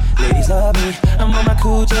 days. Ladies love me, I'm on my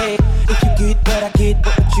cool J. If you get what I get,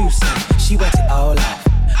 what would you say? She writes it all out,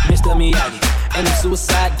 Mr. Miyagi. And the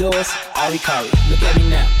suicide doors, Ari Kari. Look at me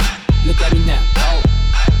now, oh.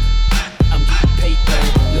 I'm getting paper,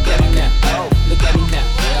 look at me now, oh. Look at me now,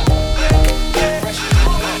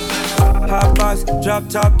 Hot box, drop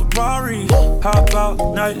top the Rari. Hop out,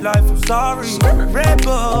 nightlife, I'm sorry. Red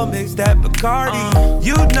Bull, mix that Bacardi.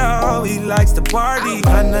 You know he likes to party.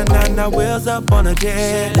 Na wheels up on a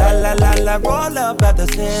jet. La, roll up at the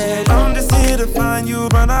set. I'm just here to find you,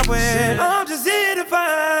 run away. I'm just here to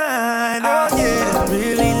find, oh yeah.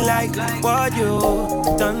 Really like what you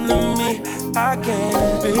done to me. I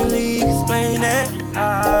can't really explain it.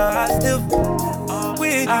 I still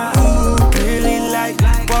with you. Really like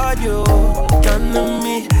what you done to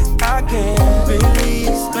me. I can't really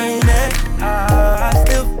explain it. I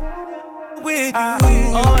still with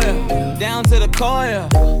you. Oh yeah, down to the core, yeah.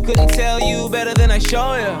 Couldn't tell you better than I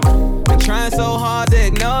show ya. Been trying so hard to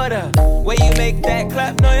ignore the way you make that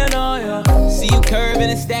clap, no you know ya. See you curving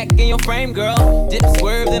and stacking your frame, girl. Dip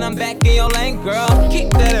swerve, then I'm back in your lane, girl.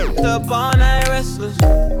 Keep that up all night restless.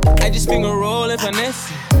 I just finger roll and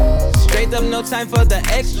finesse. Straight up, no time for the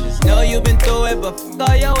extras. Know you been through it, but f***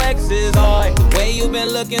 all your exes. Oh, the way you been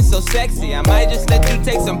looking so sexy, I might just let you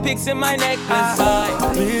take some pics in my necklace.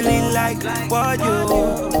 I really like what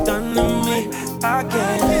you done to me. I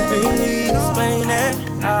can't really explain it.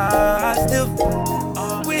 I still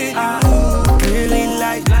with you. I really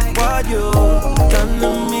like what you done to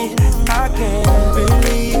me. I can't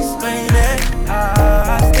really explain it. I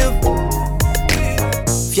still.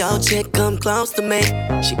 If your chick come close to me,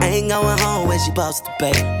 she ain't going home when she supposed to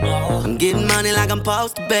pay. I'm getting money like I'm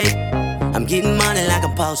supposed to pay. I'm getting money like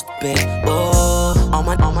I'm supposed to pay. Oh, all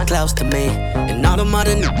my close to me, and all the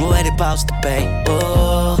mother niggas where they supposed to pay.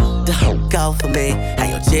 Oh, the hoe go for me. How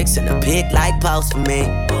your chicks in the pit like post for me.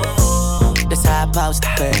 Oh, that's how I supposed to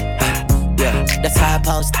pay. Yeah, that's how I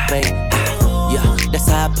supposed to pay. Yeah, that's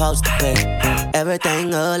how I supposed to pay. Everything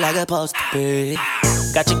look like it's supposed to be.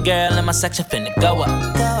 Got your girl in my section, finna go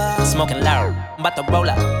up. Smoking loud, I'm about to roll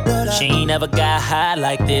up. She ain't never got high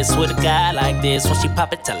like this with a guy like this. When she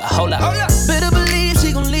pop it, tell her hold up. Better believe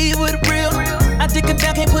she gon' leave with it real. I dick her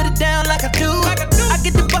down, can't put it down like I do. I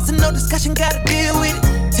get the bustin', no discussion, gotta deal with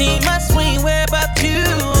it. Team my swing, where about you?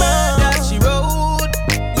 Does she roll?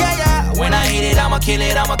 Yeah, yeah. When I hit it, I'ma kill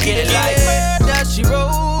it like where does she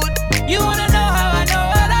roll? You wanna know how I know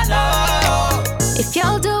what I know? If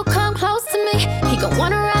your dude come close to me, he gon'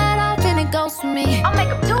 wanna ride off and it goes for me. I'll make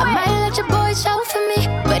him do it. I might let your boy show for me,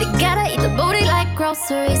 but he gotta eat the booty like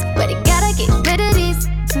groceries. But he gotta get rid of these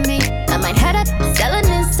to me. I might head up selling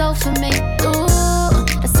his soul for me. Ooh,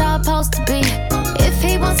 that's how it's supposed to be. If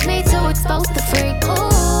he wants me to expose the freak, ooh,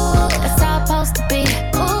 that's how it's supposed to be.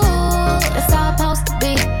 Ooh, that's how it's supposed to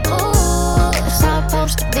be. Ooh, that's how it's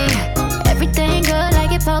supposed to be. Everything good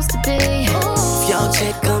like it's supposed to be. If your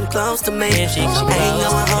chick come close to me, she ain't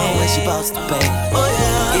going home when she supposed to pay.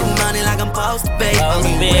 Getting money like I'm supposed to pay.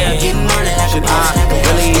 Getting money like I'm supposed to pay.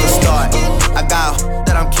 Really even start? I got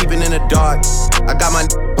that I'm keeping in the dark. I got my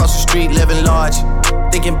across the street living large.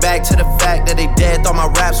 Thinking back to the fact that they dead, thought my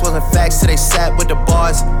raps wasn't facts till they sat with the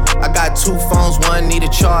bars. I got 2 phones, one need a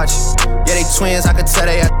charge. Yeah, they twins, I could tell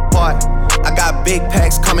they apart. I got big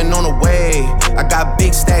packs coming on the way. I got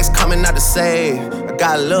big stacks coming out to save. I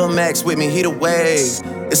got Lil Max with me, he the wave.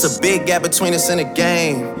 It's a big gap between us and the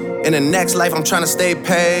game. In the next life, I'm trying to stay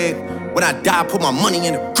paid. When I die, put my money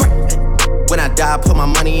in the grave. When I die, put my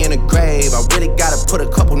money in the grave. I really gotta put a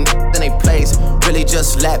couple in they place. Really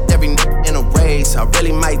just lapped every in a race. I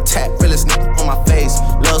really might tap realest on my face.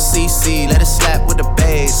 Lil CC, let it slap with the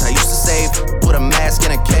bass. I used to save with a mask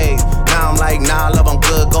in a cave. Now I'm like, nah, love, I'm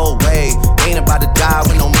good, go away. Ain't about to die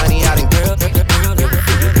with no money out in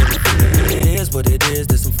It is what it is,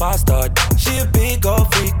 there's some 5-star. She a big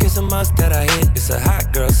old freak, it's a must that I hit. It's a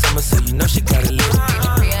hot girl summer, so you know she got it lit.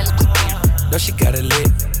 Know she got it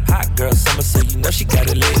lit. Hot girl summer, so you know she got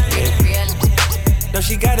it lit. Yeah. Know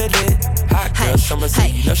she got it lit. Hot girl summer, so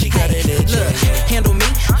you know she got it lit. Look, handle me?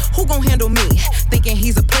 Who gon' handle me? Thinking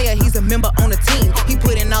he's a player, he's a member on the team. He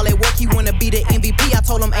put in all that work, he wanna be the MVP. I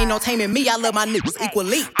told him ain't no taming me, I love my niggas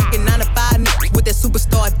equally. Fucking 9 to 5 niggas with that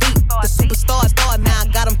superstar beat. The superstar star, now I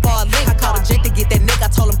got him far link. I called a Jake to get that nigga, I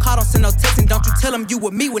told him call, don't send no text. And don't you tell him you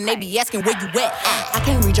with me when they be asking where you at. I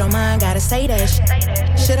can't read your mind, gotta say that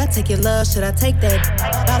shit. Should I take your love, should I take that?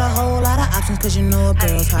 Got a whole lot of options, cause you know a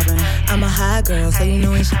girl's hopping. I'm a high girl, so you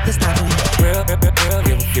know ain't shit to stop me. Real, it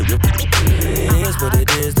is what it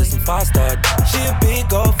is, there's some 5-star. She a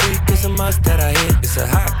big old freak, it's a must that I hit. It's a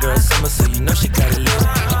hot girl summer, so you know she got it lit.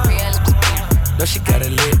 Know she got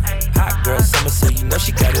it lit. Hot girl summer, so you know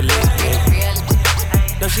she got it lit.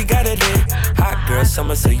 Yeah. Know she got it lit. Hot girl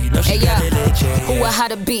summer, so you know she got it lit. Yeah, who a how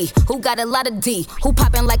to be? Who got a lot of D? Who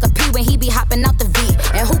poppin' like a P when he be hopping out the V?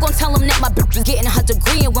 And who gon' tell him that my bitch is getting her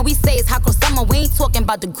degree? And when we say it's hot girl summer, we ain't talking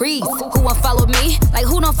about degrees. Who won't follow me? Like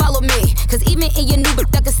who don't follow me? Cause even in your new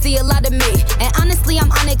bitch, I can see a lot of me. And honestly,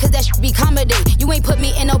 I'm on it cause that shit be comedy. You ain't put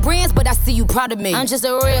me in no brands, but I see you proud of me. I'm just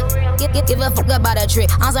a real, give a fuck about a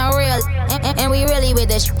trick. I'm some real, and we really with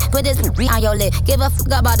this shit. Put this on your lip, give a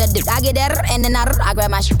fuck about the dick. I get that, and then I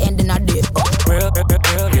grab my shit, and then I dip. Real, it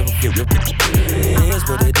is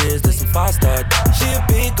what it is, there's some 5-star. She a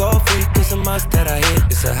big old freak, it's a must that I hit.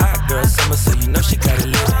 It's a hot girl summer, so you know she got it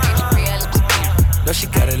lit. Know she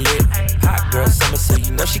got it lit. Hot girl summer, so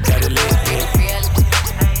you know she got it lit.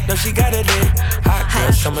 Yeah. Know she got it lit. Hot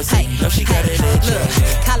girl summer, so you know she got it lit. Look,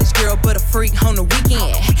 college girl, but a freak on the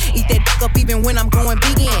weekend. Eat that dick up even when I'm going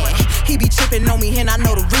vegan. He be tripping on me and I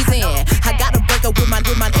know the reason. I gotta break up with my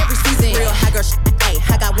every season. Real high girl shit, ayy.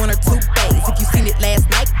 I got 1 or 2 days. If you seen it last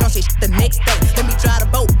night, don't say shit the next day. Let me drive the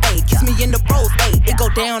boat, ayy. Kiss me in the pros, ayy. It go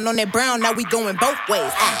down on that brown, now we going both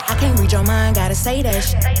ways. I can't read your mind, gotta say that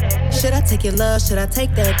shit. Should I take your love, should I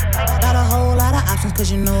take that? Got a whole lot of options,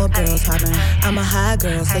 cause you know a girl's hopping. I'm a high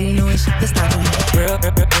girl, so you know ain't shit to stop me. Real,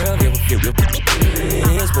 it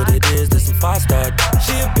is what it is, there's some 5-star.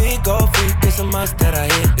 She a big old freak, it's a must that I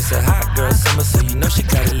hit. It's a hot girl summer, so you know she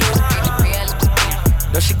got it lit.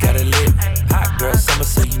 know she got it lit. Hot girl summer,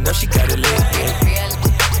 so you know she got it lit.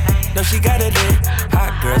 Yeah. Know she got it lit.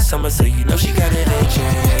 Hot girl summer, so you know she got it lit.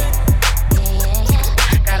 Yeah.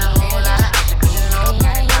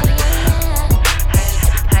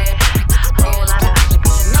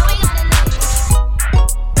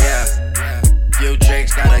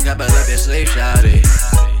 Got a couple up your sleeve, shawty.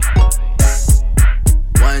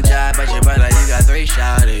 One job, but you like you got 3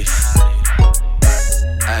 shawties.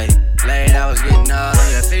 Ay, late hours getting all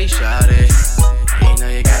on your feet, shawty. You know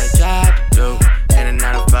you got a job to do, and a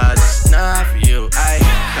 9 to 5 is not for you. Ay,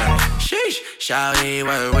 sheesh, shawty,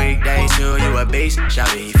 work weekdays too, you a beast.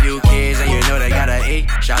 Shawty, few kids and you know they gotta eat.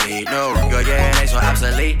 Shawty, no good, yeah, they so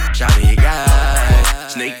obsolete. Shawty,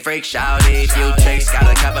 guys, sneak freak, shawty. Few chicks, got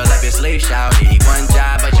a couple up your sleeve, shawty. One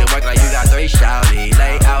job, but you work like you got 3 shawty.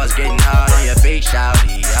 Late hours getting hard on your feet,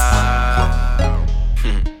 shawty.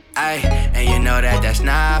 Ay, and you know that that's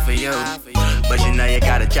not for you. But you know you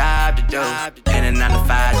got a job to do, and a 9 to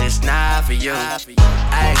 5 just not for you.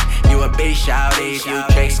 Ay, you a beast, shawty. Few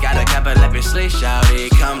chicks, got a couple up your sleeve, shawty.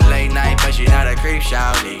 Come late night, but she not a creep,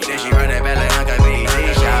 shawty. Then she run that belly like a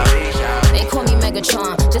BT, shawty. They call me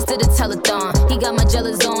Megatron, just did a telethon. He got my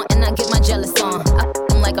jealous on, and I get my jealous on. I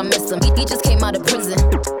him like I miss him. He just came out of prison.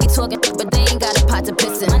 He talking, but they ain't got a pot to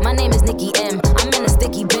piss in. My name is Nikki M. I'm in a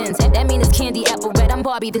sticky Benz. That mean it's candy apple red. I'm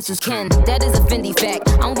Barbie, this is Ken. That is a Fendi fact.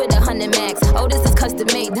 I'm with 100 max. Oh, this is custom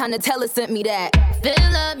made. Donatella sent me that.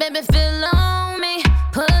 Fill up, baby, fill on me.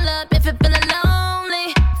 Pull up if you feelin'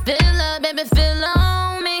 lonely. Fill up, baby, fill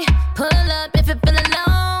on me. Pull up if you feelin'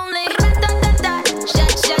 lonely.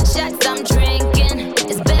 Shots, I'm drinking.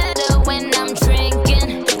 It's better when I'm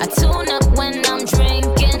drinking. I tune up when I'm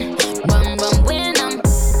drinking. Rum when I'm.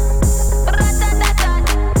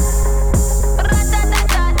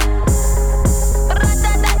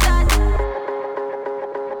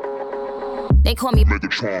 They call me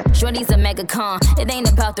Megatron. Shorty's a mega con. It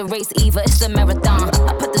ain't about the race either, it's a marathon.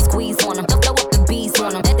 I put the squeeze on him, throw up the bees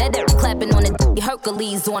on him. That clapping on the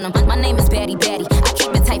Hercules on him. My name is Batty Batty. I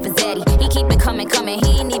keep it tight for Zaddy. He keep it coming.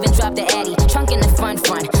 He ain't even dropped the Addy. Trunk in the front.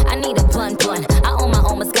 I need a blunt. I own my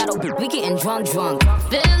own Moscato. We getting drunk.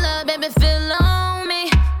 Fill up, baby, fill on me.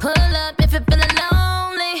 Pull up if you're feeling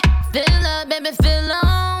lonely. Fill up, baby, fill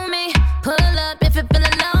on me. Pull up if you're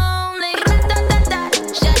feeling lonely.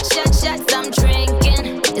 Shots, I'm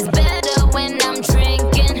drinking. It's better when I'm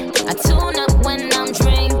drinking. I tune up when I'm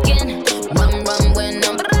drinking. Rum when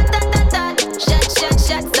I'm.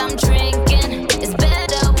 Shots, I'm drinking. It's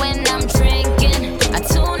better when I'm drinking. I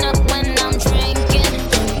tune up when I'm drinking.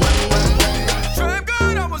 Trap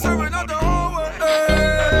good, I was serving up the whole world.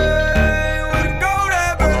 Hey, where the gold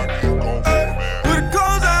at, baby? Hey, where the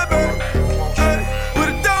clothes at, baby? Hey, where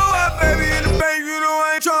the dough at, baby? In the bank, you know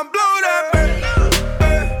I ain't tryna blow that, baby.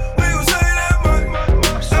 Hey, we gon' save that money.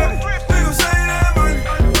 Hey, we gon' save that money.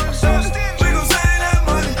 We gon' save that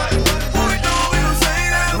money. What we do, we gon' save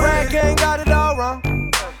that money. Rag gang got it all wrong.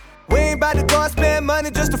 We ain't bout to go and spend money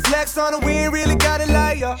just to flex on it. We ain't really got it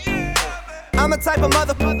like ya. I'm a type of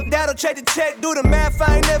motherfucker that'll check the check, do the math,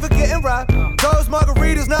 I ain't never getting robbed. Those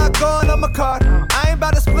margaritas not going on my card. I ain't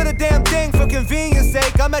about to split a damn thing for convenience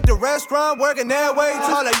sake. I'm at the restaurant working that way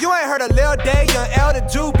too. Hold up, you ain't heard of Lil Day, young L, the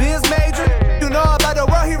Jew biz major. You know about the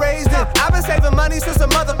world he raised in. I've been saving money since a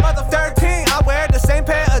mother 13. I wear the same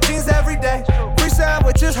pair of jeans every day. Free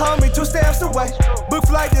sandwiches, homie, 2 stamps away. Book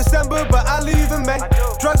flight December, but I leave in May.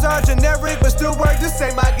 Drugs are generic, but still work the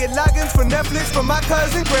same. I get logins for Netflix from my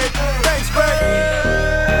cousin Greg. Thanks, Greg.